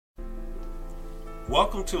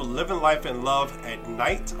Welcome to Living Life and Love at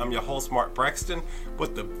Night. I'm your host, Mark Braxton,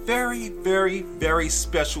 with a very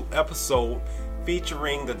special episode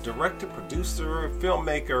featuring the director, producer,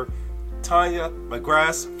 filmmaker, Tania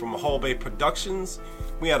Magras from Whole Bay Productions.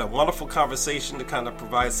 We had a wonderful conversation to kind of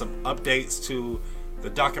provide some updates to the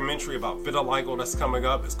documentary about vitiligo that's coming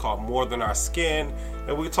up. It's called More Than Our Skin.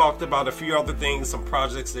 And we talked about a few other things, some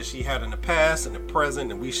projects that she had in the past and the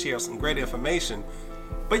present, and we shared some great information.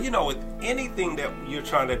 But you know, with anything that you're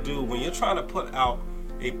trying to do, when you're trying to put out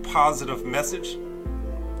a positive message,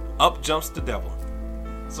 up jumps the devil.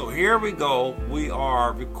 So here we go. We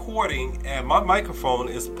are recording and my microphone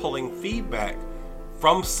is pulling feedback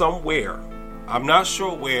from somewhere. I'm not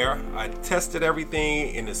sure where. I tested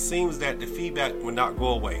everything and it seems that the feedback will not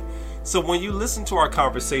go away. So when you listen to our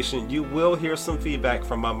conversation, you will hear some feedback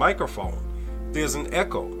from my microphone. There's an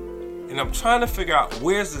echo and I'm trying to figure out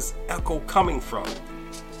where's this echo coming from.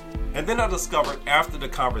 And then I discovered after the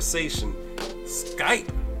conversation, Skype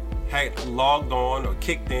had logged on or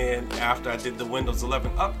kicked in after I did the Windows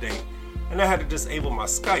 11 update, and I had to disable my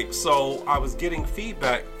Skype. So I was getting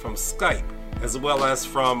feedback from Skype as well as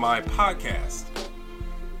from my podcast.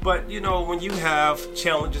 But you know, when you have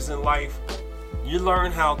challenges in life, you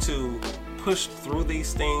learn how to push through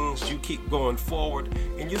these things, you keep going forward,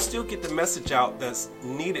 and you still get the message out that's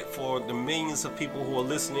needed for the millions of people who are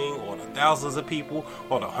listening, or the thousands of people,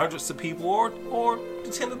 or the hundreds of people, or the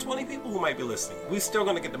 10 to 20 people who might be listening. We're still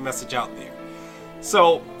going to get the message out there.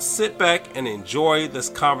 So sit back and enjoy this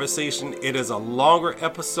conversation. It is a longer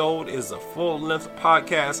episode, it is a full-length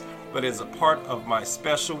podcast, but it's a part of my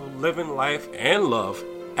special Living Life and Love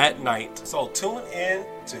at Night. So tune in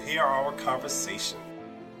to hear our conversation.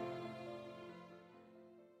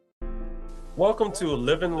 Welcome to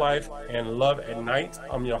Living Life and Love at Night.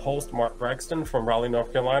 I'm your host, Mark Braxton from Raleigh,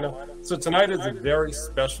 North Carolina. So tonight is a very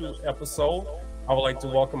special episode. I would like to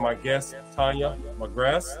welcome my guest, Tania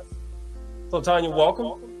Magras. So Tania,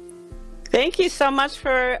 welcome. Thank you so much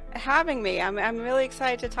for having me. I'm really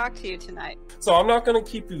excited to talk to you tonight. So I'm not going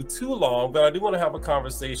to keep you too long, but I do want to have a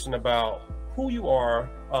conversation about who you are,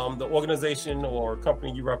 the organization or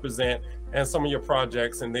company you represent, and some of your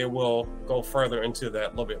projects, and then we'll go further into that a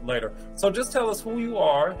little bit later. So just tell us who you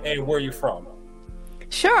are and where you're from.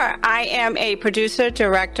 Sure. I am a producer,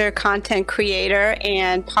 director, content creator,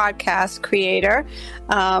 and podcast creator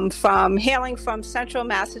hailing from central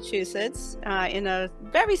Massachusetts in a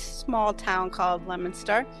very small town called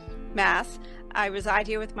Leominster, Mass. I reside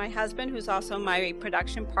here with my husband, who's also my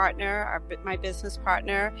production partner, my business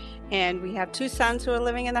partner, and we have 2 sons who are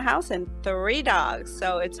living in the house and 3 dogs.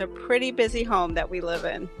 So it's a pretty busy home that we live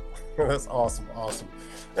in. That's awesome.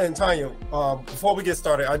 And Tania, before we get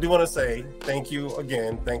started, I do want to say thank you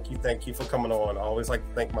again. Thank you for coming on. I always like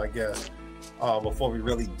to thank my guests before we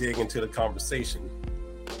really dig into the conversation.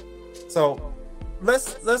 So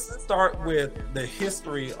let's start with the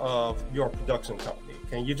history of your production company.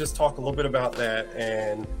 Can you just talk a little bit about that,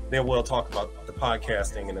 and then we'll talk about the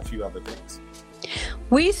podcasting and a few other things.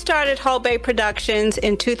 We started Whole Bay Productions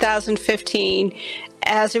in 2015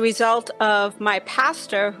 as a result of my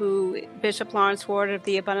pastor, Bishop Lawrence Ward of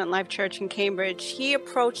the Abundant Life Church in Cambridge. He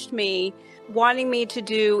approached me wanting me to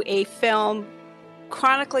do a film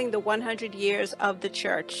chronicling the 100 years of the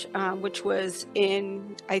church, which was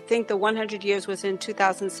I think the 100 years was in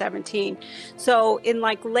 2017. So in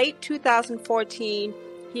late 2014,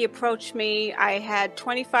 he approached me. I had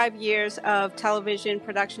 25 years of television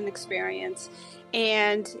production experience.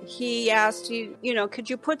 And he asked, could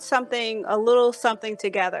you put a little something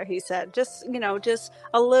together? He said, just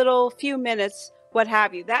a little few minutes, what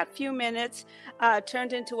have you. That few minutes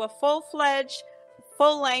turned into a full-fledged,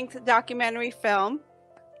 full-length documentary film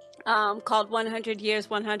called 100 Years,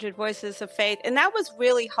 100 Voices of Faith. And that was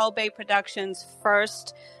really Whole Bay Productions'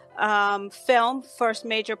 first first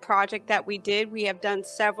major project that we did. We have done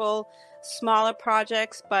several smaller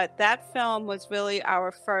projects, but that film was really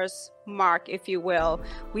our first mark, if you will.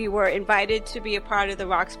 We were invited to be a part of the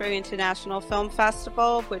Roxbury International Film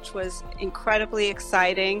Festival, which was incredibly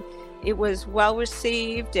exciting. It was well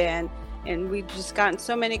received, and we just gotten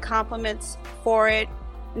so many compliments for it.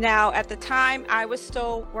 Now, at the time, I was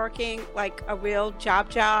still working like a real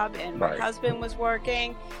job, and my husband was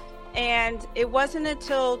working. And it wasn't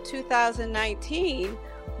until 2019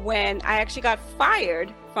 when I actually got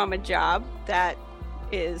fired from a job that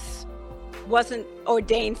wasn't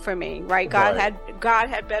ordained for me, right? God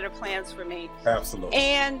had better plans for me. Absolutely.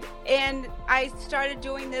 And I started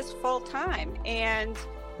doing this full time, and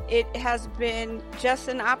it has been just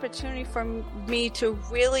an opportunity for me to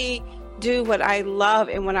really do what I love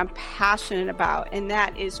and what I'm passionate about, and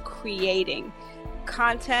that is creating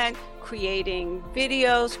content, creating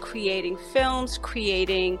videos, creating films,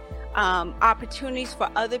 creating opportunities for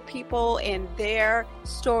other people and their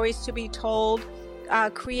stories to be told,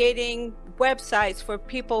 creating websites for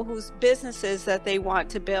people whose businesses that they want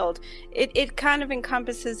to build. It kind of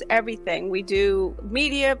encompasses everything. We do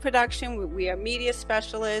media production. We are media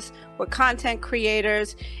specialists. We're content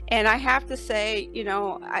creators. And I have to say,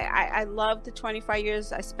 I love the 25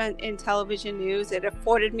 years I spent in television news. It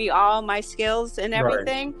afforded me all my skills and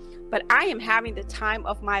everything. Right. But I am having the time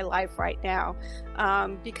of my life right now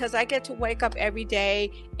because I get to wake up every day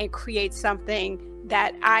and create something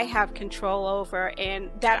that I have control over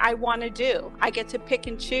and that I want to do. I get to pick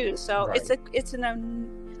and choose. So right. It's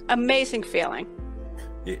an amazing feeling.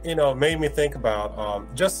 It made me think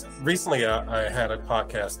about just recently I had a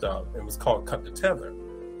podcast it was called Cut the Tether.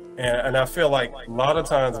 And I feel like a lot of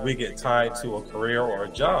times we get tied to a career or a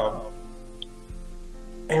job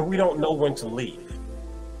and we don't know when to leave.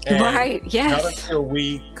 And right, yes. Not until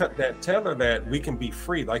we cut that tether that we can be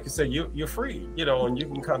free. Like you said, you're free, and you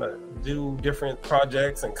can kind of do different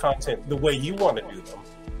projects and content the way you want to do them.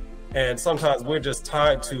 And sometimes we're just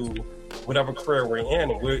tied to whatever career we're in,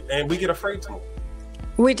 and we get afraid to move.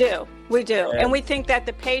 We do. And we think that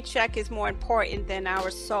the paycheck is more important than our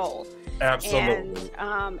soul. Absolutely.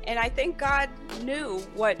 And I think God knew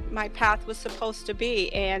what my path was supposed to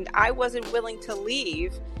be, and I wasn't willing to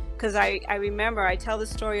leave. Because I remember, I tell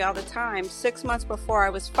this story all the time, 6 months before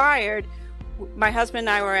I was fired, my husband and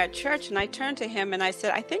I were at church, and I turned to him and I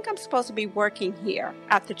said, I think I'm supposed to be working here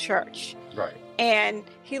at the church. Right. And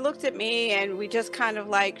he looked at me and we just kind of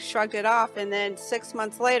like shrugged it off. And then 6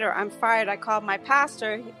 months later, I'm fired. I called my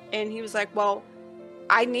pastor and he was like, well,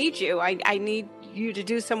 I need you. I need you to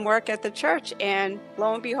do some work at the church. And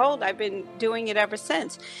lo and behold, I've been doing it ever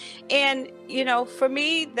since. And, for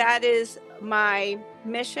me, that is my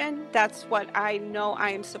mission. That's what I know I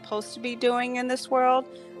am supposed to be doing in this world,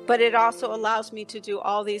 but it also allows me to do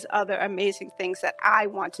all these other amazing things that I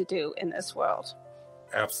want to do in this world.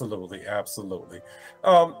 Absolutely.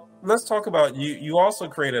 Let's talk about you. You also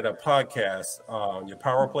created a podcast, your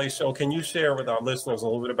Power Play show. Can you share with our listeners a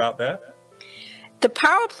little bit about that? The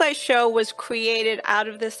Power Play show was created out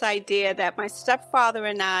of this idea that my stepfather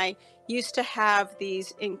and I used to have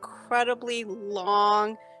these incredibly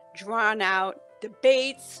long, drawn out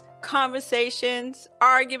debates, conversations,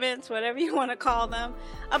 arguments, whatever you want to call them,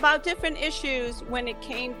 about different issues when it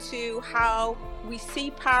came to how we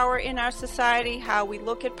see power in our society, how we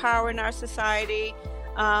look at power in our society,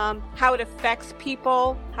 how it affects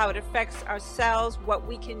people, how it affects ourselves, what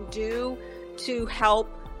we can do to help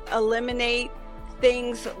eliminate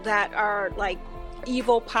things that are like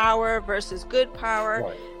evil power versus good power.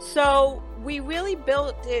 Right. So we really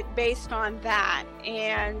built it based on that.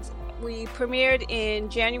 And we premiered in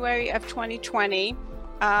January of 2020,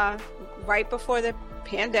 right before the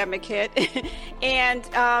pandemic hit, and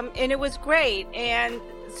it was great. And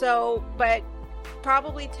so, but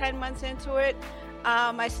probably 10 months into it,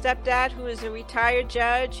 my stepdad, who is a retired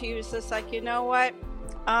judge, he was just like, you know what?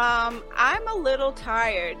 I'm a little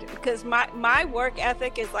tired because my work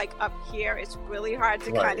ethic is like up here. It's really hard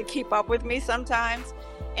to kind of keep up with me sometimes.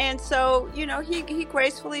 And so, he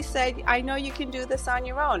gracefully said, I know you can do this on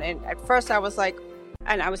your own. And at first I was like,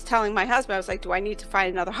 and I was telling my husband, I was like, do I need to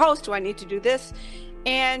find another host? Do I need to do this?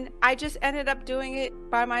 And I just ended up doing it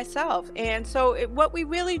by myself. And so what we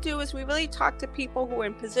really do is we really talk to people who are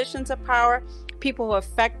in positions of power, people who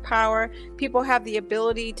affect power, people who have the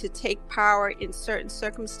ability to take power in certain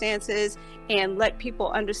circumstances and let people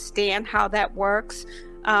understand how that works.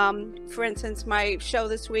 For instance, my show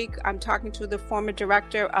this week, I'm talking to the former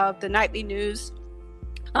director of the nightly news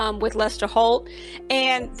with Lester Holt.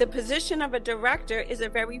 And the position of a director is a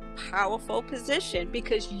very powerful position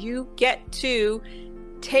because you get to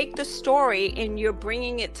take the story and you're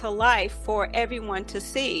bringing it to life for everyone to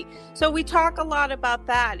see. So we talk a lot about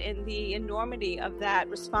that and the enormity of that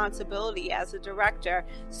responsibility as a director.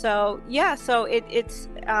 So it's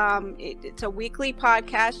a weekly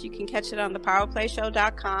podcast. You can catch it on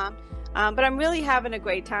thepowerplayshow.com. But I'm really having a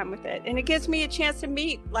great time with it. And it gives me a chance to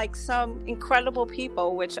meet like some incredible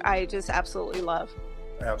people, which I just absolutely love.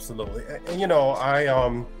 Absolutely.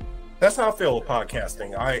 And that's how I feel with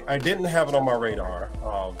podcasting. I didn't have it on my radar.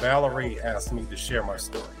 Valerie asked me to share my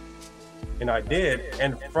story, and I did.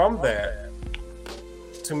 And from that,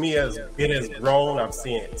 to me, as it has grown, I've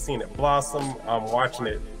seen it blossom. I'm watching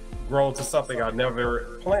it grow to something I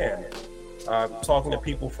never planned. Talking to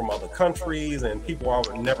people from other countries and people I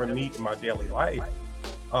would never meet in my daily life.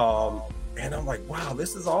 And I'm like, wow,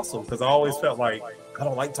 this is awesome. Because I always felt like I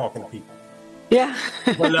don't like talking to people. Yeah.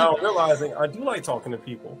 But now I'm realizing I do like talking to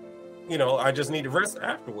people. I just need to rest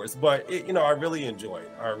afterwards. But I really enjoy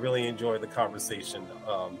the conversation,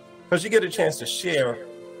 because you get a chance to share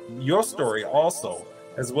your story also,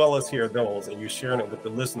 as well as hear those, and you're sharing it with the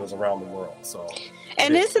listeners around the world. So,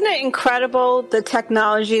 and isn't it incredible, the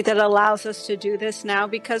technology that allows us to do this now?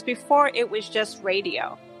 Because before it was just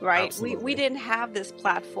radio, right? Absolutely. We didn't have this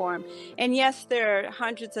platform. And yes, there are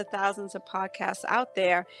hundreds of thousands of podcasts out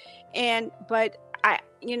there. But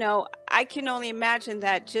I can only imagine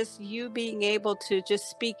that just you being able to just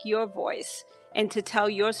speak your voice and to tell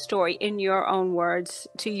your story in your own words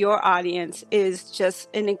to your audience is just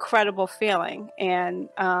an incredible feeling. And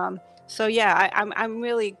so, yeah, I'm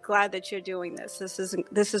really glad that you're doing this.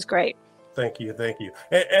 This is great. Thank you.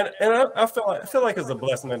 And I feel like it's a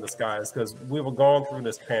blessing in disguise, because we were going through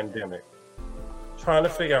this pandemic, trying to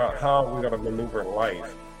figure out how we're going to maneuver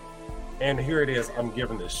life. And here it is, I'm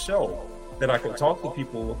given this show that I can talk to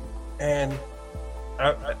people, and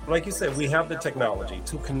like you said, we have the technology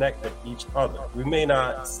to connect with each other. We may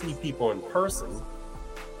not see people in person,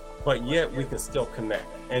 but yet we can still connect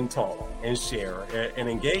and talk and share and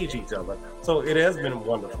engage each other. So it has been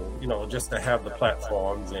wonderful, just to have the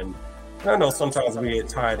platforms. And I know sometimes we get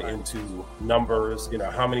tied into numbers,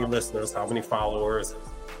 how many listeners, how many followers,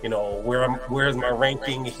 where's my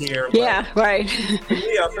ranking here? Yeah, right. For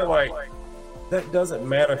me, I feel like that doesn't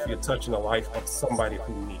matter if you're touching the life of somebody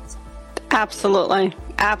who needs it. Absolutely.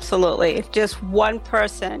 If just one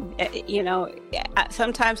person,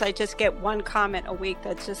 sometimes I just get one comment a week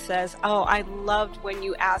that just says, "Oh, I loved when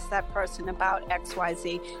you asked that person about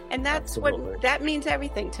XYZ," and that's Absolutely. That means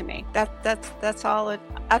everything to me. That's all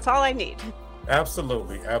I need.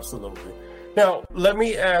 Absolutely. Now, let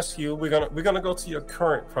me ask you. We're gonna go to your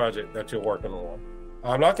current project that you're working on.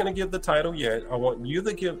 I'm not going to give the title yet. I want you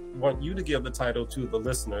to give the title to the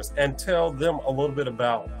listeners and tell them a little bit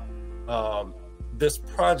about this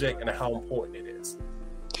project and how important it is.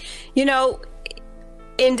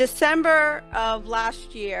 In December of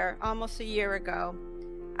last year, almost a year ago,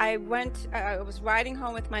 I was riding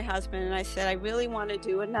home with my husband, and I said, I really want to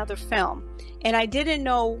do another film. And I didn't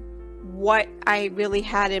know what I really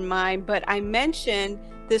had in mind, but I mentioned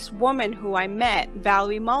this woman who I met,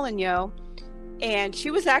 Valerie Molyneux, and she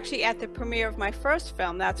was actually at the premiere of my first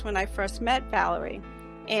film. That's when I first met Valerie.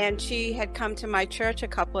 And she had come to my church a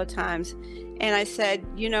couple of times. And I said,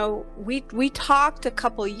 we talked a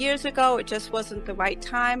couple of years ago. It just wasn't the right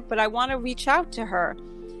time, but I want to reach out to her.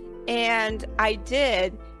 And I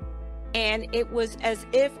did. And it was as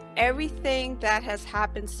if everything that has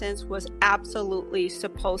happened since was absolutely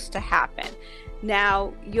supposed to happen.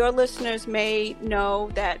 Now, your listeners may know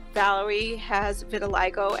that Valerie has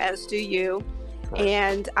vitiligo, as do you. Correct.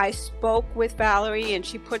 And I spoke with Valerie, and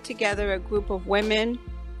she put together a group of women.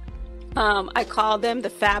 I call them the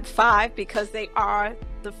Fab Five because they are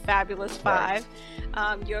the fabulous five.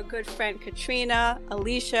 Right. Your good friend Katrina,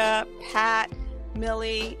 Alicia, Pat,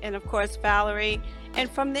 Millie, and of course Valerie.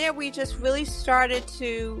 And from there, we just really started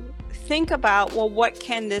to think about, well, what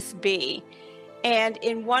can this be? And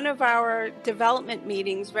in one of our development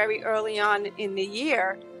meetings very early on in the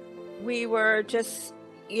year, we were just,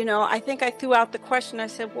 I think I threw out the question. I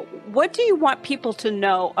said, well, what do you want people to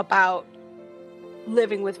know about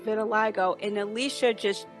living with vitiligo? And Alicia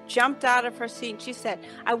just jumped out of her seat and she said,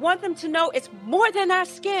 I want them to know it's more than our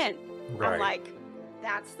skin. Right. I'm like,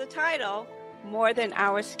 that's the title, More Than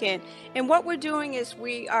Our Skin. And what we're doing is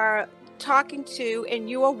we are talking to, and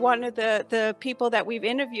you are one of the people that we've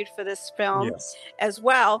interviewed for this film. Yes. As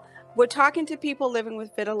well. We're talking to people living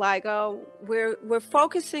with vitiligo. We're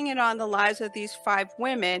focusing it on the lives of these five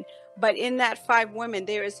women, but in that five women,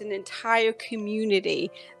 there is an entire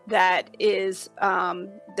community that is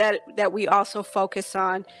that we also focus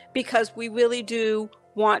on, because we really do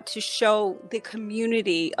want to show the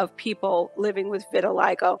community of people living with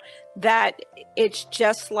vitiligo that it's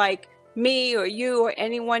just like me or you or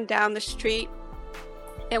anyone down the street.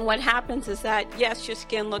 And what happens is that, yes, your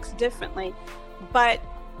skin looks differently, but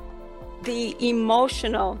the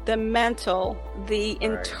emotional, the mental, the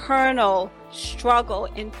internal struggle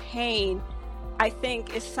and pain, I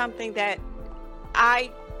think, is something that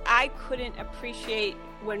I couldn't appreciate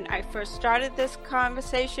when I first started this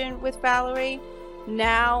conversation with Valerie.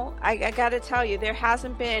 Now, I got to tell you, there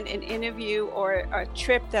hasn't been an interview or a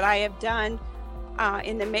trip that I have done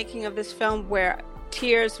in the making of this film where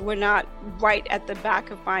tears were not right at the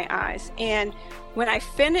back of my eyes. And when I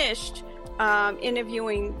finished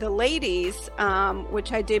interviewing the ladies,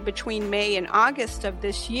 which I did between May and August of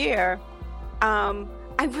this year,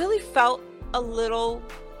 I really felt a little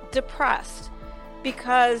depressed,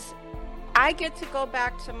 because I get to go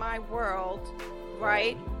back to my world,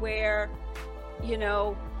 right, where,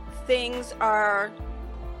 things are,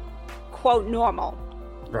 quote, normal.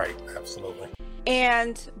 Right, absolutely.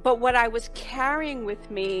 But what I was carrying with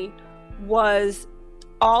me was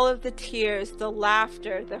all of the tears, the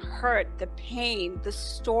laughter, the hurt, the pain, the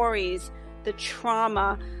stories, the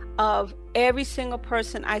trauma of every single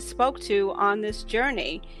person I spoke to on this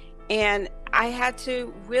journey. And I had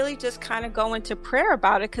to really just kind of go into prayer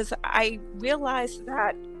about it, because I realized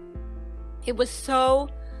that it was so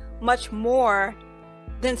much more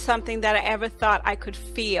than something that I ever thought I could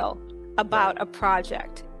feel about a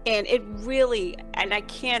project. And it really, and I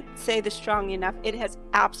can't say this strongly enough, it has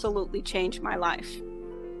absolutely changed my life.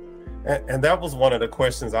 And that was one of the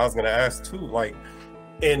questions I was going to ask too. Like,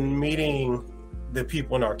 in meeting the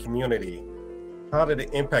people in our community, how did it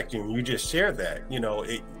impact you? And you just shared that,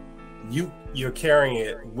 you're carrying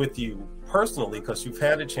it with you personally, because you've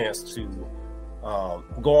had a chance to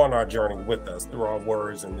go on our journey with us through our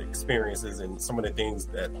words and experiences and some of the things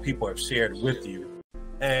that people have shared with you.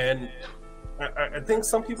 And I think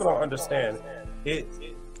some people don't understand it.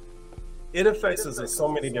 It affects us in so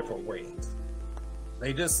many different ways.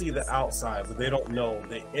 They just see the outside, but they don't know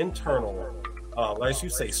the internal, like you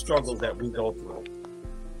say, struggles that we go through.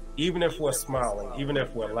 Even if we're smiling, even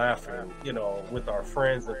if we're laughing, with our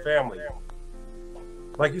friends and family.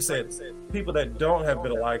 Like you said, people that don't have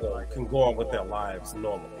vitiligo can go on with their lives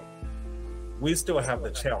normally. We still have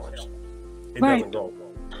the challenge. It doesn't go.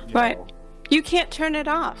 Right. You can't turn it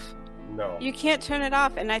off. No. You can't turn it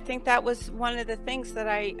off. And I think that was one of the things that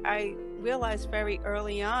I realized very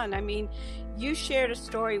early on. I mean, you shared a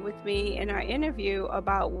story with me in our interview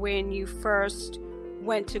about when you first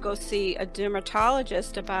went to go see a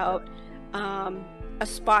dermatologist about a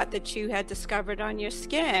spot that you had discovered on your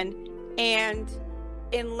skin. And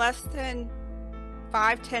in less than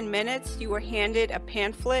 5-10 minutes, you were handed a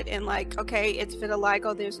pamphlet and like, okay, it's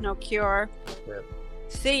vitiligo, there's no cure. Yeah.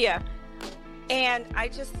 See ya. And I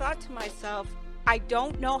just thought to myself, I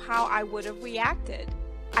don't know how I would have reacted.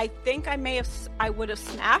 I think I would have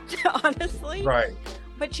snapped, honestly. Right.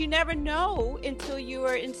 But you never know until you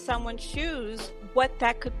are in someone's shoes what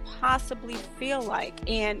that could possibly feel like.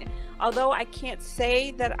 And although I can't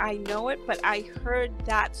say that I know it, but I heard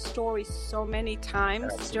that story so many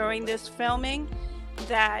times during this filming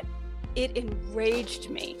that it enraged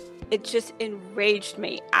me. It just enraged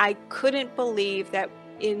me. I couldn't believe that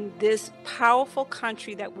in this powerful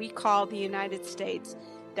country that we call the United States,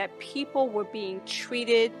 that people were being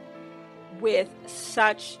treated with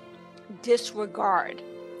such disregard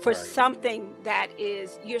for something that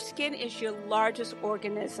is, your skin is your largest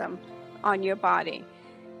organism on your body.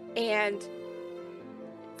 And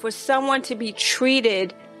for someone to be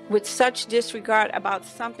treated with such disregard about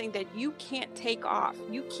something that you can't take off,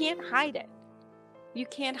 you can't hide it. You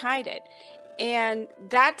can't hide it. And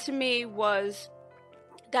that to me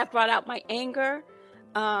that brought out my anger,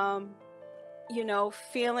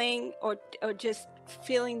 feeling or just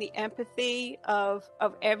feeling the empathy of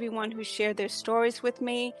everyone who shared their stories with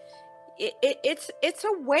me. It's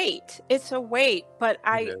a weight, but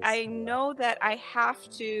I know that I have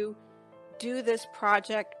to do this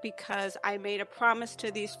project because I made a promise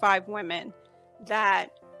to these 5 women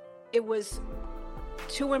that it was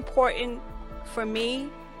too important for me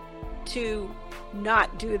to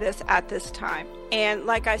not do this at this time. And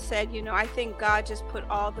like I said, I think God just put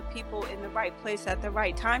all the people in the right place at the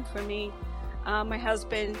right time for me. My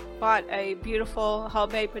husband bought a beautiful Hull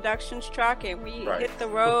Bay Productions truck, and we hit the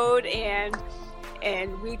road, and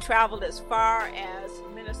we traveled as far as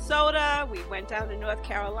Minnesota. We went down to North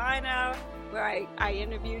Carolina, where I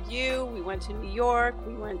interviewed you. We went to New York.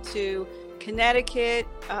 We went to Connecticut,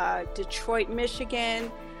 Detroit,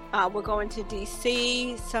 Michigan. We're going to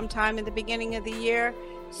DC sometime in the beginning of the year.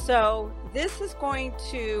 So this is going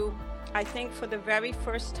to, I think for the very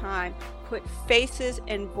first time, put faces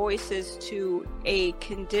and voices to a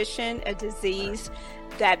condition, a disease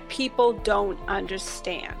that people don't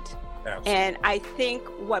understand. Absolutely. And I think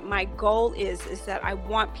what my goal is that I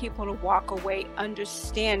want people to walk away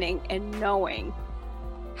understanding and knowing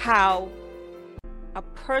how a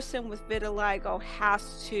person with vitiligo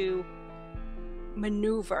has to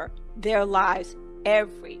maneuver their lives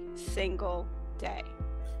every single day.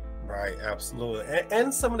 Right, absolutely.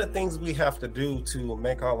 And some of the things we have to do to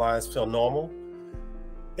make our lives feel normal.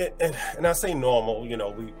 And I say normal,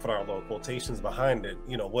 we put our little quotations behind it,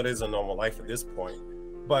 what is a normal life at this point.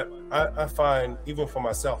 But I find, even for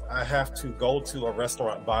myself, I have to go to a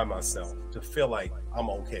restaurant by myself to feel like I'm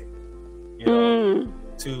okay.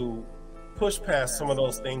 To push past some of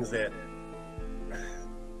those things that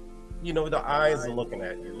the eyes are looking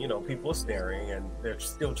at you. People are staring and they're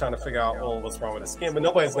still trying to figure out, oh, what's wrong with the skin, but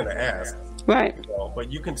nobody's going to ask. Right.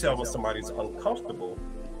 But you can tell when somebody's uncomfortable.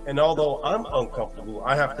 And although I'm uncomfortable,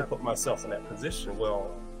 I have to put myself in that position.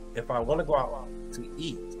 Well, if I want to go out to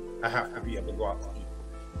eat, I have to be able to go out to eat.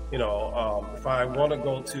 If I want to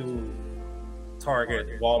go to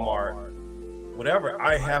Target, Walmart, whatever,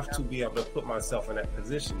 I have to be able to put myself in that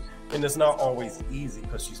position. And it's not always easy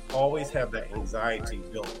because you always have that anxiety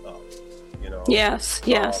built up, Yes.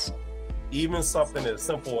 Even something as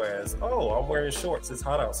simple as, oh, I'm wearing shorts, it's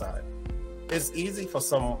hot outside. It's easy for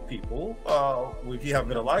some people. If you have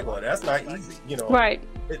vitiligo, that's not easy, Right.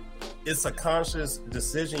 It's a conscious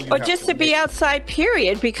decision. Or just to be outside,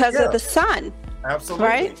 period, because of the sun. Absolutely.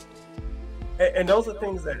 Right. And those are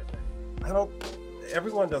things that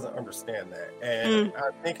everyone doesn't understand that. And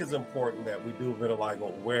I think it's important that we do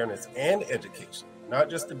vitiligo awareness and education, not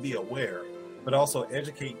just to be aware, but also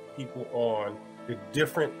educate people on the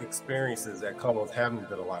different experiences that come with having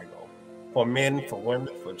vitiligo. For men, for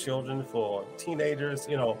women, for children, for teenagers,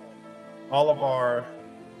 all of our,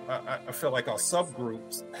 I feel like our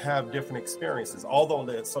subgroups have different experiences. Although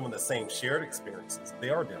they're some of the same shared experiences, they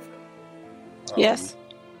are different. Yes.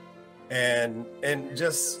 And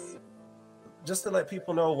just to let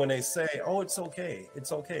people know when they say, oh, it's okay.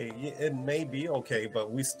 It may be okay,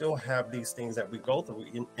 but we still have these things that we go through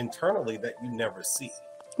internally that you never see.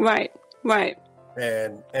 Right.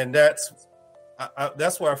 And that's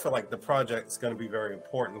where I feel like the project is going to be very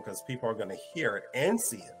important, because people are going to hear it and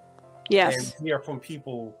see it. Yes. And hear from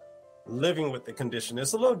people living with the condition.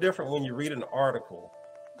 It's a little different when you read an article,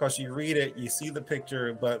 because you read it, you see the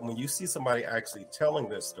picture, but when you see somebody actually telling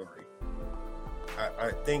their story,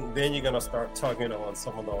 I think then you're going to start tugging on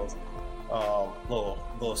some of those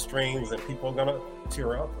little strings, and people are going to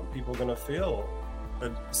tear up, and people are going to feel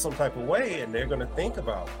some type of way, and they're going to think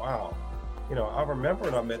about, wow, I remember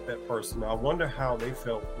when I met that person. I wonder how they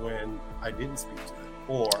felt when I didn't speak to them,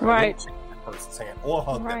 or I didn't shake that person's hand, or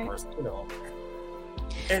hug that person,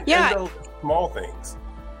 And those small things.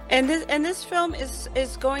 And this film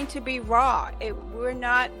is going to be raw. We're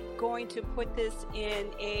not going to put this in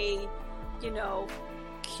a,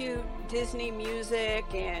 cute Disney music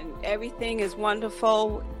and everything is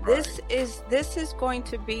wonderful. Right. This is going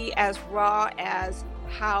to be as raw as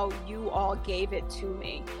how you all gave it to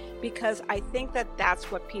me, because I think that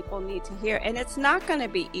that's what people need to hear. And it's not going to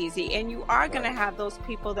be easy. And you are going to have those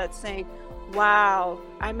people that saying, wow,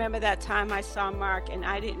 I remember that time I saw Mark and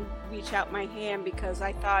I didn't reach out my hand because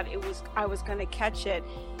I thought I was going to catch it.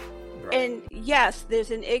 Right. And yes, there's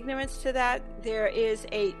an ignorance to that. There's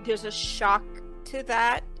a shock to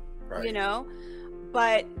that, right.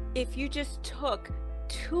 But if you just took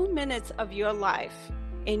 2 minutes of your life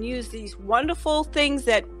and use these wonderful things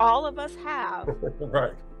that all of us have,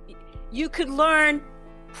 right, you could learn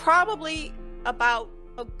probably about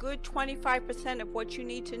a good 25% of what you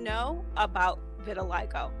need to know about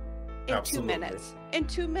vitiligo in Absolutely. 2 minutes. In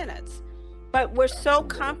 2 minutes. But we're so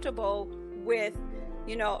comfortable with,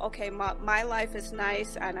 okay, my life is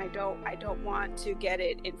nice and I don't want to get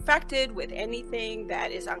it infected with anything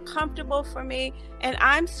that is uncomfortable for me. And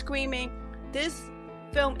I'm screaming, this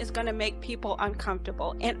film is going to make people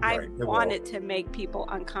uncomfortable. And right. I want it to make people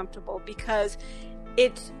uncomfortable, because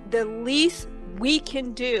it's the least we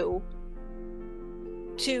can do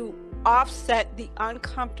to offset the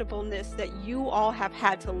uncomfortableness that you all have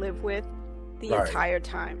had to live with the right. entire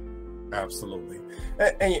time. Absolutely.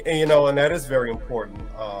 And that is very important.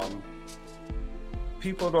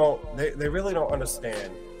 People they really don't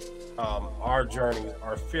understand our journey,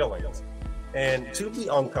 our feelings. And to be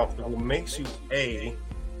uncomfortable makes you, A,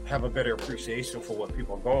 have a better appreciation for what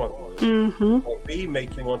people are going through, mm-hmm. or B,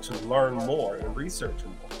 make you want to learn more and research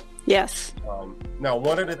more. Yes. Now,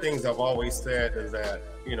 one of the things I've always said is that,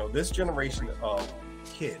 this generation of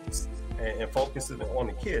kids, and focusing on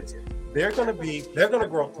the kids, they're going to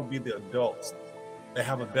grow up to be the adults that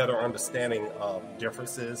have a better understanding of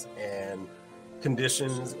differences and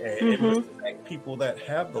conditions, and mm-hmm. respect people that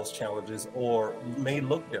have those challenges or may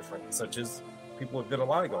look different, such as people with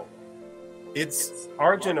vitiligo. It's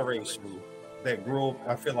our generation that grew up,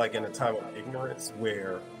 I feel like, in a time of ignorance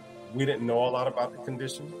where we didn't know a lot about the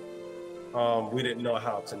condition. We didn't know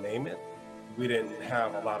how to name it. We didn't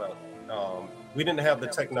have we didn't have the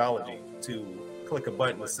technology to click a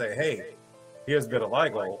button and say, hey, here's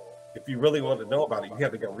vitiligo. If you really want to know about it, you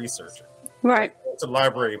have to go research it. Right. Go to the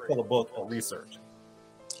library, pull a book and research.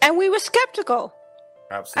 And we were skeptical.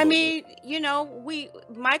 Absolutely. I mean,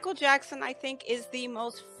 Michael Jackson, I think, is the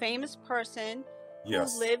most famous person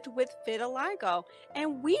yes. who lived with vitiligo.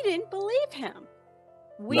 And we didn't believe him.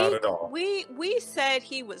 Not at all. We said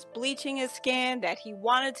he was bleaching his skin, that he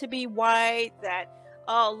wanted to be white, that,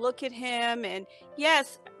 oh, look at him. And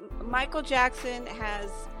yes, Michael Jackson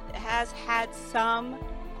has had some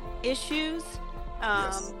issues,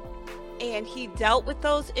 Yes. and he dealt with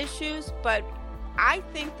those issues, but I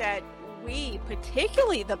think that we,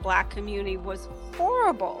 particularly the Black community, was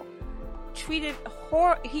horrible. He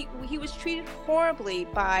was treated horribly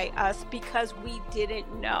by us because we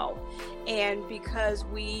didn't know, and because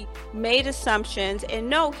we made assumptions. And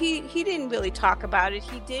no, he didn't really talk about it.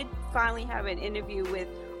 He did finally have an interview with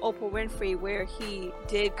Oprah Winfrey where he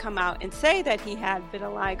did come out and say that he had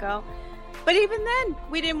vitiligo, but even then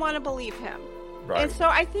we didn't want to believe him. Right. And so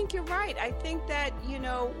I think you're right. I think that,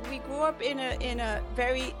 we grew up in a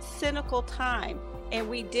very cynical time, and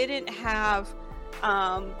we didn't have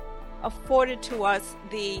afforded to us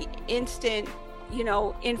the instant,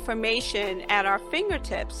 information at our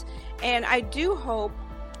fingertips. And I do hope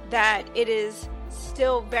that it is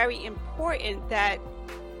still very important that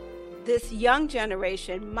this young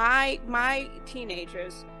generation, my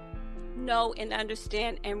teenagers, know and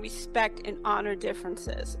understand and respect and honor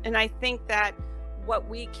differences. And I think that what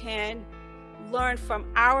we can learn from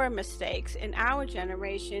our mistakes in our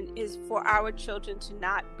generation is for our children to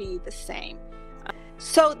not be the same.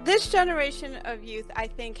 So this generation of youth, I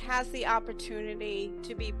think, has the opportunity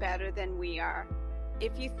to be better than we are.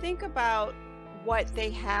 If you think about what they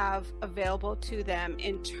have available to them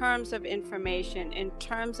in terms of information, in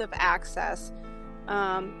terms of access,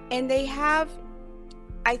 and they have,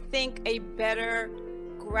 I think, a better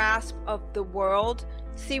grasp of the world.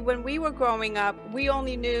 See, when we were growing up, we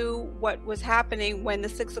only knew what was happening when the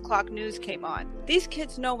 6 o'clock news came on. These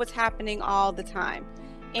kids know what's happening all the time.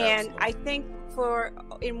 And Absolutely. I think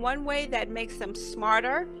in one way that makes them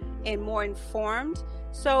smarter and more informed.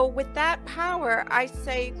 So with that power, I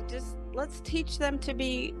say just let's teach them to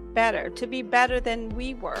be better than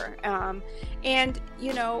we were.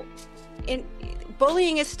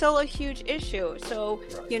 Bullying is still a huge issue. So,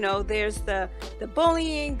 Right. There's the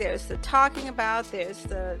bullying, there's the talking about, there's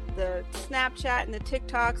the Snapchat and the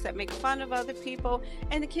TikToks that make fun of other people.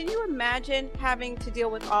 And can you imagine having to deal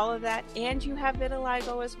with all of that, and you have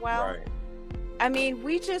vitiligo as well? Right. I mean,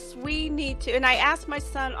 we need to, and I ask my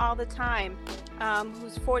son all the time,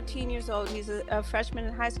 who's 14 years old, he's a freshman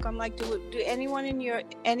in high school. I'm like, do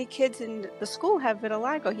any kids in the school have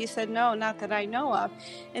vitiligo? He said, no, not that I know of.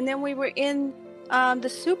 And then we were in the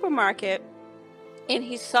supermarket, and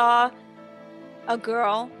he saw a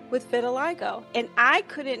girl with vitiligo, and I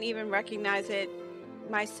couldn't even recognize it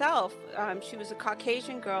myself. She was a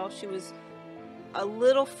Caucasian girl. She was a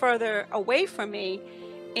little further away from me.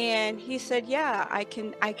 And he said, yeah, I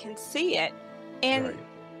can see it. And Right.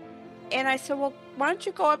 and I said, well, why don't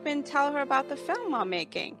you go up and tell her about the film I'm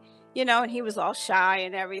making? And he was all shy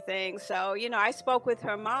and everything. So, I spoke with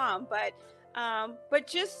her mom, but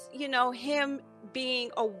just, him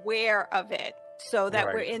being aware of it, so that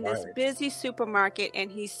we're in this Right. busy supermarket and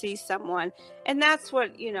he sees someone. And that's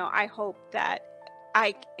what, I hope that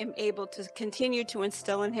I am able to continue to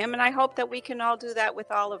instill in him. And I hope that we can all do that with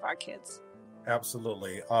all of our kids.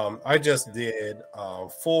 Absolutely. I just did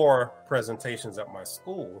 4 presentations at my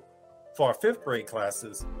school for our 5th grade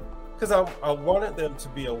classes, because I wanted them to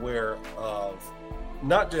be aware of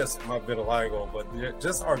not just my vitiligo, but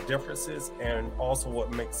just our differences, and also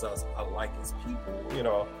what makes us alike as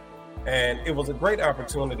people, And it was a great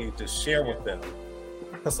opportunity to share with them,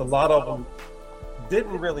 because a lot of them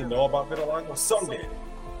didn't really know about vitiligo. Some did.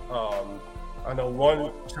 I know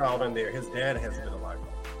one child in there, his dad has vitiligo.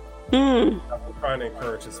 I've been trying to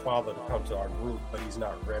encourage his father to come to our group, but he's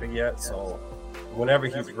not ready yet. So whenever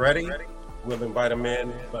he's ready, we'll invite him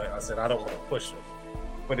in. But I said, I don't want to push him.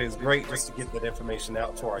 But it's great just to get that information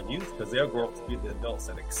out to our youth, because they'll grow up to be the adults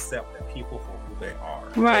that accept people for who they are.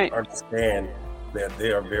 Right. And understand that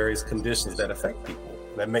there are various conditions that affect people.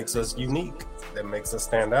 That makes us unique. That makes us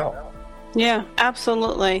stand out. Yeah,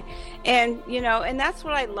 absolutely. And, and that's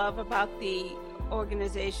what I love about the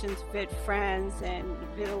organizations, Vit Friends and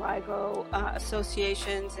Vitiligo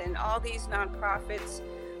associations, and all these nonprofits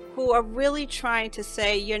who are really trying to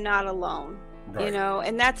say you're not alone. Right.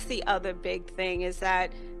 And that's the other big thing, is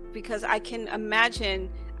that, because I can imagine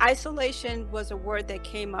isolation was a word that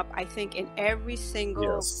came up, I think, in every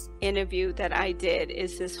single Yes. interview that I did,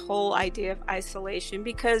 is this whole idea of isolation,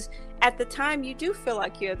 because at the time you do feel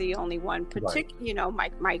like you're the only one.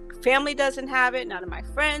 My family doesn't have it, none of my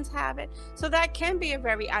friends have it, so that can be a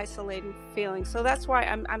very isolating feeling. So that's why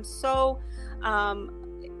I'm so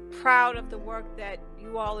proud of the work that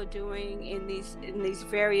you all are doing in these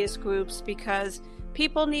various groups, because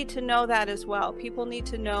people need to know that as well. People need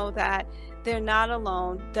to know that they're not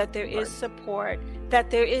alone, that there is support, that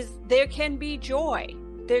there can be joy.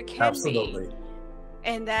 There can Absolutely. be.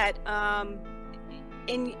 And that,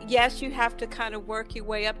 and yes, you have to kind of work your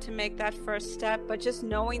way up to make that first step, but just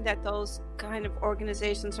knowing that those kind of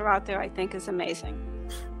organizations are out there, I think is amazing.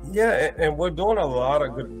 Yeah, and we're doing a lot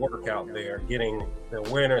of good work out there, getting the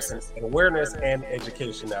awareness and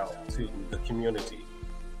education out to the community.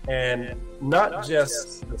 And not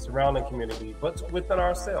just the surrounding community, but within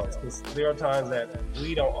ourselves, because there are times that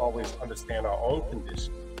we don't always understand our own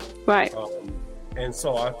condition. Right. And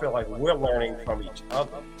so I feel like we're learning from each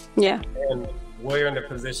other. Yeah. And we're in a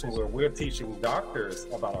position where we're teaching doctors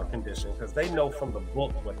about our condition because they know from the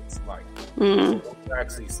book what it's like. So when you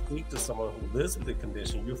actually speak to someone who lives with the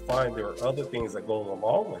condition, you find there are other things that go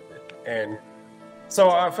along with it. And so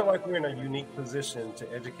I feel like we're in a unique position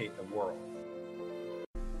to educate the world.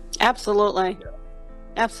 Absolutely. Yeah.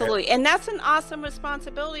 Absolutely. And that's an awesome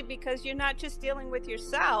responsibility because you're not just dealing with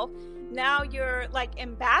yourself. Now you're like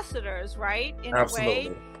ambassadors, right? In Absolutely. a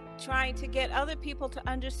way, trying to get other people to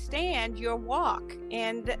understand your walk.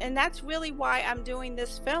 And that's really why I'm doing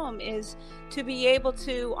this film, is to be able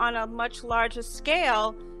to, on a much larger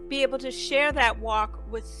scale, be able to share that walk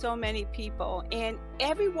with so many people. And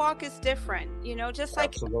every walk is different, you know, just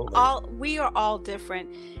like we are all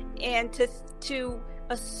different. And to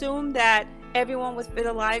assume that everyone with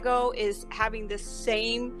vitiligo is having the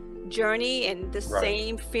same journey and the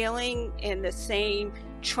same feeling and the same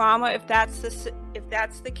trauma, if that's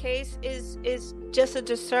the case, is just a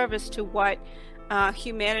disservice to what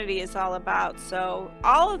humanity is all about. So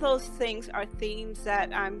all of those things are themes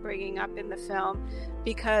that I'm bringing up in the film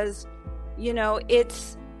because, you know,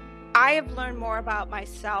 I have learned more about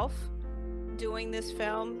myself doing this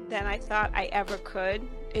film than I thought I ever could.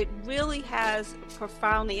 It really has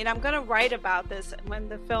profoundly, and I'm going to write about this when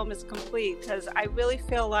the film is complete, because I really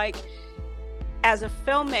feel like as a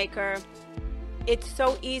filmmaker, it's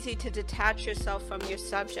so easy to detach yourself from your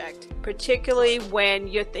subject, particularly when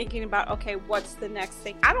you're thinking about, okay, what's the next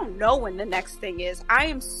thing? I don't know when the next thing is. I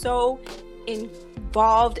am so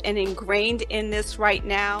involved and ingrained in this right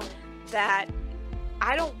now that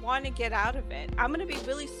I don't want to get out of it. I'm going to be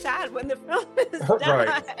really sad when the film is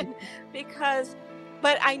done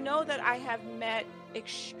but I know that I have met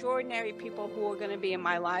extraordinary people who are going to be in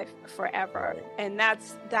my life forever. And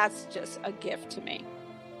that's just a gift to me.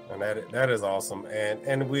 And that is awesome.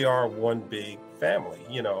 And we are one big family,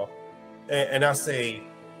 you know. And I say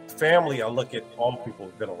family, I look at all people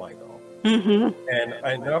with vitiligo. And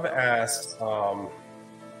I never asked, I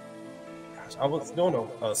was doing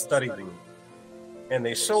a study group, and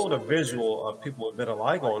they showed a visual of people with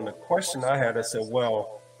vitiligo. And the question I had, I said,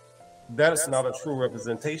 well, that is not a true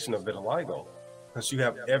representation of vitiligo, because you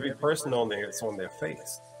have every person on there, it's on their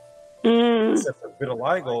face. Except for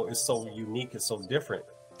vitiligo is so unique, it's so different.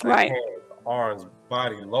 Like hands, arms,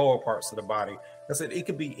 body, lower parts of the body. I said it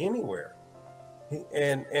could be anywhere.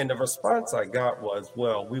 And the response I got was,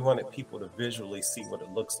 well, we wanted people to visually see what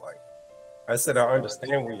it looks like. I said, I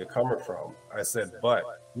understand where you're coming from. I said, but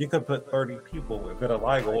you can put 30 people with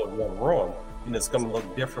vitiligo in one room, and it's going to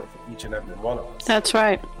look different for each and every one of us. That's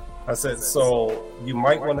right. I said, so you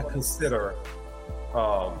might want to consider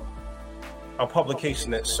a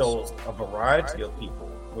publication that shows a variety of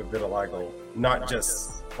people with vitiligo, not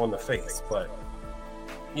just on the face, but,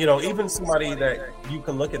 you know, even somebody that you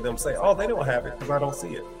can look at them and say, oh, they don't have it because I don't see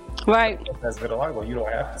it. Right. That's vitiligo. You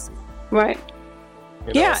don't have to see it. Right.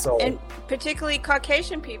 You know, yeah, so, and particularly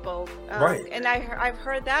Caucasian people. Right. And I've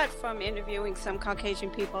heard that from interviewing some Caucasian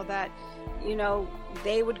people that, you know,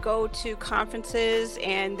 they would go to conferences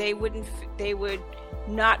and they would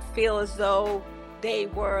not feel as though they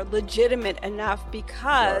were legitimate enough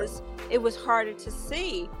because it was harder to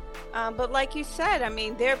see. But like you said, I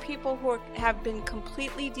mean, there are people who have been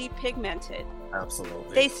completely depigmented.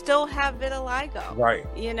 Absolutely. They still have vitiligo. Right.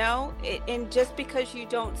 You know, and just because you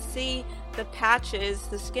don't see the patches,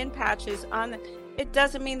 the skin patches on it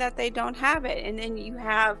doesn't mean that they don't have it. And then you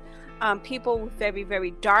have people with very,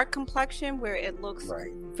 very dark complexion where it looks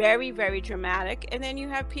very, very dramatic. And then you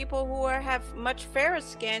have people who have much fairer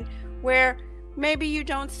skin where maybe you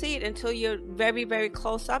don't see it until you're very, very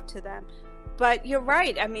close up to them. But you're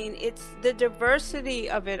right. I mean, it's the diversity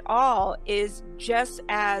of it all is just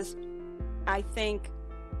as, I think,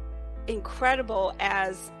 incredible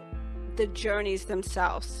as the journeys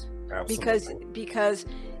themselves. Absolutely. Because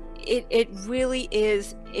it really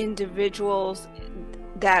is individuals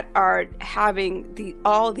that are having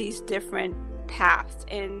all these different paths.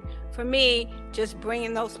 And for me, just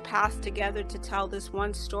bringing those paths together to tell this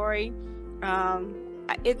one story,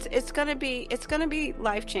 it's gonna be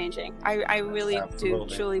life changing. I really Absolutely.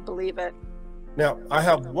 do truly believe it. Now, I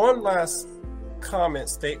have one last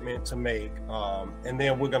statement to make, and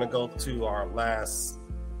then we're going to go to our last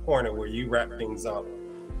corner where you wrap things up,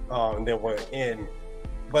 and then we're in.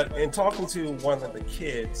 But in talking to one of the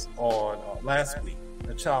kids on last week,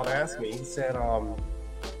 the child asked me, he said,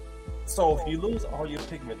 so if you lose all your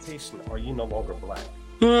pigmentation, are you no longer black?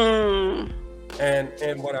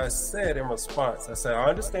 And what I said in response, I said, I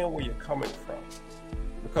understand where you're coming from,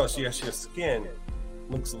 because yes, your skin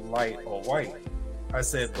looks light or white. I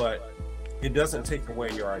said, but it doesn't take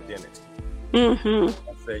away your identity. I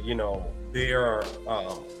said,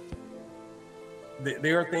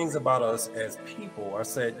 there are things about us as people. I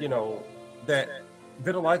said, that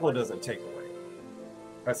vitiligo doesn't take away.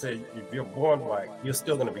 I said, if you're born black, you're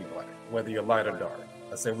still going to be black, whether you're light or dark.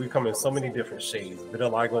 I said, we come in so many different shades.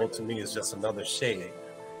 Vitiligo to me is just another shade.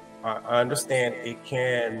 I understand it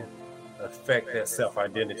can affect that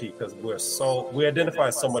self-identity because we identify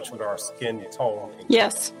so much with our skin tone.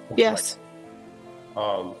 Yes.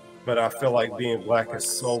 But I feel like being black is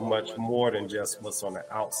so much more than just what's on the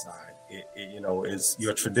outside. It is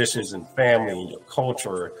your traditions and family and your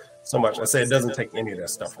culture so much. I say it doesn't take any of that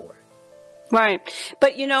stuff away. Right.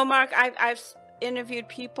 But Mark, I've interviewed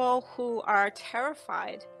people who are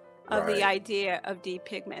terrified of the idea of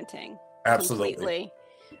depigmenting. Absolutely. Completely.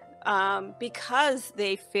 Because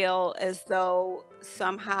they feel as though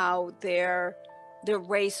somehow their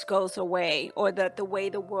race goes away, or that the way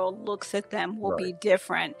the world looks at them will be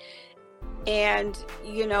different. And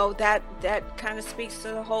that kind of speaks to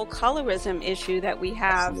the whole colorism issue that we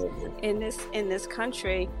have in this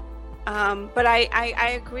country. But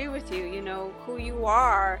I agree with you. Who you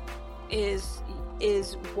are is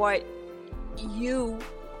what you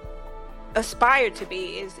aspire to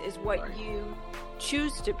be, is what you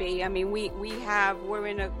choose to be. I mean, we're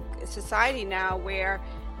in a society now where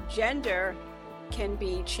gender can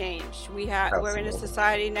be changed. We're in a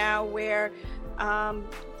society now where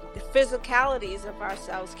the physicalities of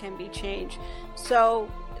ourselves can be changed.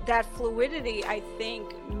 So that fluidity, I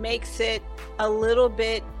think, makes it a little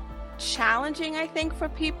bit challenging, I think, for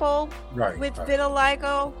people with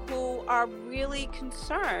vitiligo who are really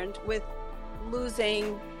concerned with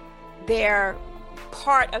losing their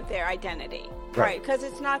part of their identity, right? Because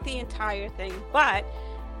it's not the entire thing. But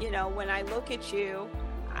when I look at you,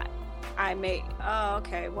 I may,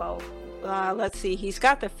 let's see, he's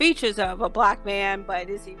got the features of a black man, but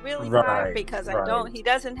is he really black? Because he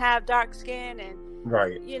doesn't have dark skin, and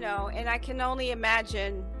and I can only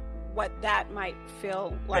imagine what that might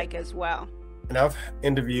feel like as well. And I've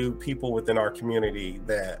interviewed people within our community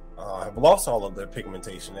that have lost all of their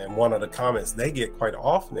pigmentation, and one of the comments they get quite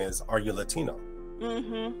often is, "Are you Latino?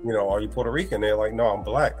 Are you Puerto Rican?" They're like, "No, I'm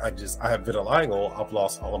black. I have vitiligo. I've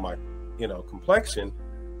lost all of my, complexion."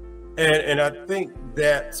 And I think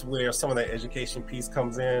that's where some of that education piece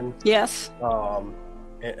comes in. Yes.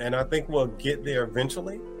 And I think we'll get there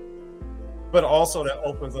eventually. But also that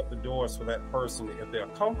opens up the doors for that person, if they're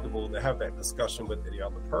comfortable, to have that discussion with the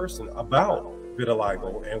other person about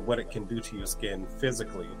vitiligo and what it can do to your skin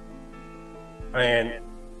physically. And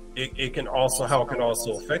it can also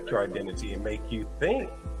affect your identity and make you think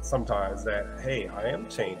sometimes that, hey, I am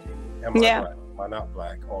changing. Am I black? Am I not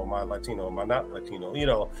black? Or am I Latino? Am I not Latino?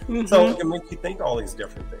 So it can make you think all these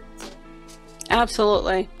different things.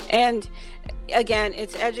 Absolutely. And again,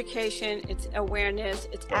 it's education, it's awareness,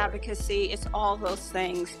 it's advocacy, it's all those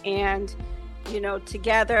things. And,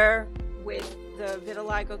 together with the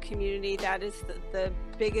vitiligo community, that is the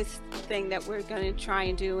biggest thing that we're going to try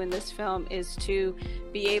and do in this film, is to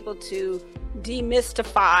be able to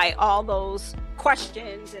demystify all those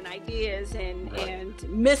questions and ideas and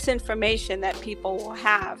misinformation that people will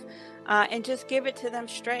have, and just give it to them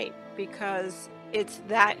straight, because it's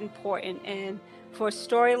that important. And for a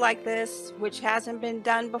story like this, which hasn't been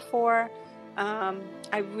done before,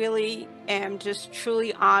 I really am just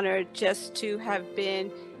truly honored just to have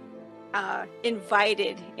been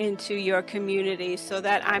invited into your community so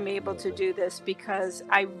that I'm able to do this, because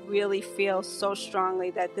I really feel so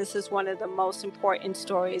strongly that this is one of the most important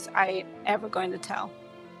stories I am ever going to tell.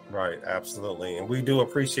 Right, absolutely. And we do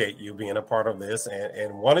appreciate you being a part of this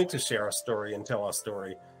and wanting to share our story and tell our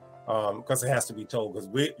story, because it has to be told, because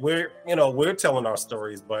we're telling our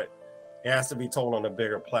stories, but it has to be told on a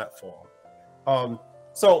bigger platform.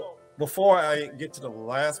 So before I get to the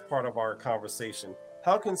last part of our conversation,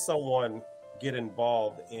 how can someone get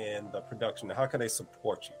involved in the production? How can they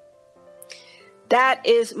support you? That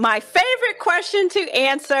is my favorite question to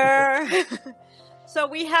answer. So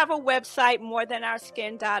we have a website,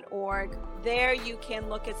 morethanourskin.org. There you can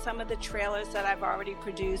look at some of the trailers that I've already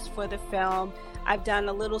produced for the film. I've done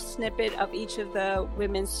a little snippet of each of the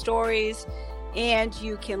women's stories, and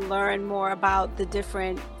you can learn more about the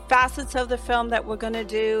different facets of the film that we're going to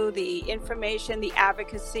do, the information, the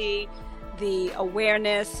advocacy, the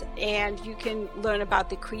awareness, and you can learn about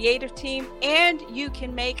the creative team, and you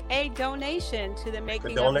can make a donation to the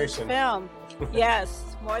making of this film.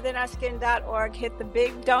 Yes, morethanourskin.org. Hit the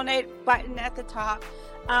big donate button at the top.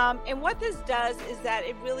 And what this does is that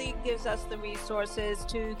it really gives us the resources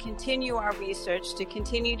to continue our research, to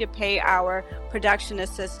continue to pay our production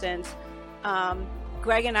assistants.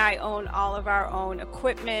 Greg and I own all of our own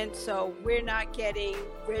equipment, so we're not getting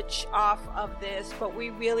rich off of this, but we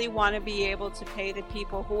really want to be able to pay the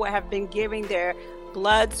people who have been giving their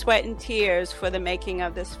blood, sweat, and tears for the making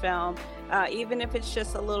of this film, even if it's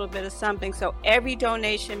just a little bit of something. So every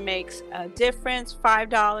donation makes a difference, $5,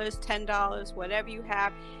 $10, whatever you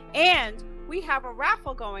have. And we have a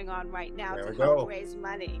raffle going on right now to help raise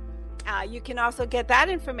money. You can also get that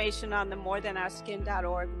information on the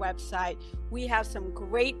morethanourskin.org website. We have some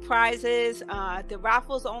great prizes. The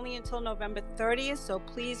raffle is only until November 30th, so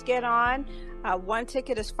please get on. One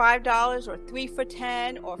ticket is $5, or 3 for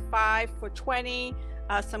 $10, or 5 for $20.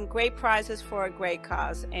 Some great prizes for a great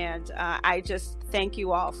cause. And I just thank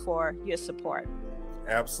you all for your support.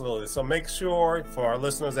 Absolutely. So make sure, for our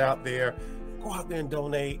listeners out there, go out there and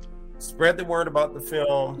donate. Spread the word about the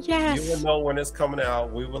film. Yes. You will know when it's coming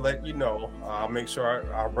out. We will let you know. I'll make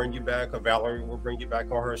sure I'll bring you back, or Valerie will bring you back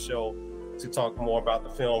on her show to talk more about the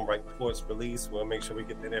film right before it's released. We'll make sure we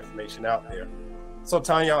get that information out there. So,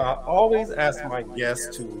 Tania, I always ask my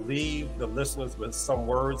guests to leave the listeners with some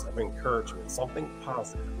words of encouragement, something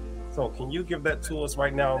positive. So can you give that to us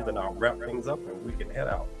right now? Then I'll wrap things up and we can head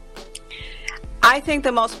out. I think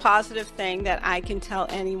the most positive thing that I can tell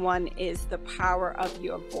anyone is the power of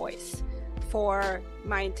your voice. For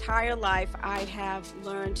my entire life, I have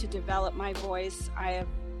learned to develop my voice. I have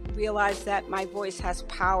realized that my voice has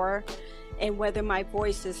power. And whether my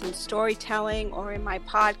voice is in storytelling or in my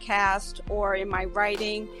podcast or in my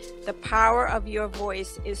writing, the power of your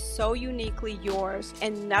voice is so uniquely yours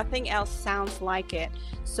and nothing else sounds like it.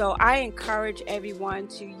 So I encourage everyone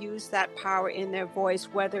to use that power in their voice,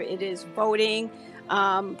 whether it is voting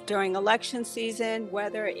during election season,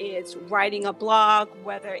 whether it's writing a blog,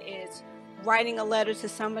 whether it's writing a letter to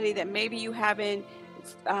somebody that maybe you haven't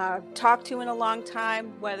talked to in a long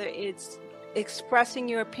time, whether it's expressing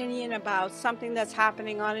your opinion about something that's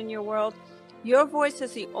happening on in your world. Your voice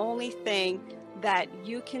is the only thing that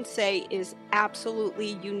you can say is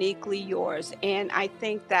absolutely uniquely yours. And I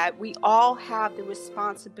think that we all have the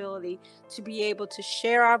responsibility to be able to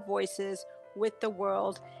share our voices with the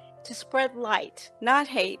world, to spread light, not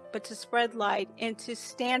hate, but to spread light and to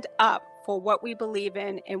stand up for what we believe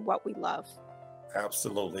in and what we love.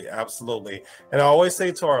 Absolutely, absolutely. And I always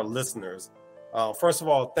say to our listeners, first of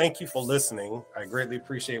all, thank you for listening. I greatly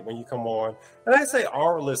appreciate when you come on. And I say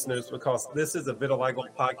our listeners because this is a vitiligo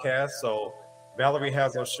podcast. So Valerie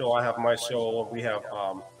has her show, I have my show, and we have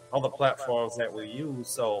other platforms that we use.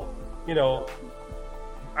 So, you know,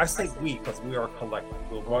 I say we because we are a collective.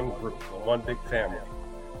 We're one group, we're one big family.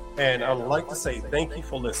 And I'd like to say thank you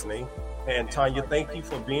for listening. And Tania, thank you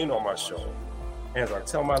for being on my show. As I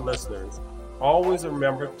tell my listeners, always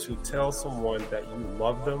remember to tell someone that you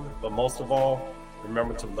love them, but most of all,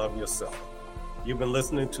 remember to love yourself. You've been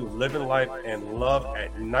listening to Living Life and Love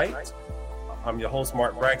at Night. I'm your host,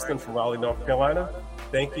 Mark Braxton from Raleigh, North Carolina.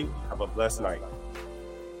 Thank you. Have a blessed night.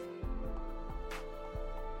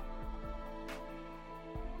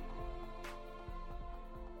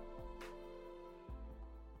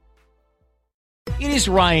 It is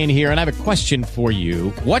Ryan here, and I have a question for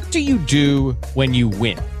you. What do you do when you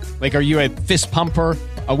win? Like, are you a fist pumper,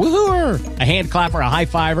 a woohooer, a hand clapper, a high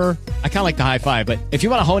fiver? I kind of like the high five, but if you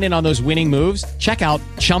want to hone in on those winning moves, check out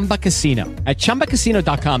Chumba Casino. At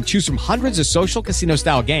ChumbaCasino.com, choose from hundreds of social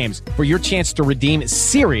casino-style games for your chance to redeem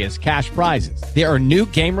serious cash prizes. There are new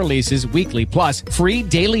game releases weekly, plus free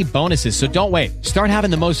daily bonuses. So don't wait. Start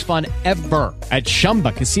having the most fun ever at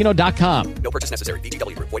ChumbaCasino.com. No purchase necessary.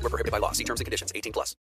 VGW Group. Void where prohibited by law. See terms and conditions. 18+.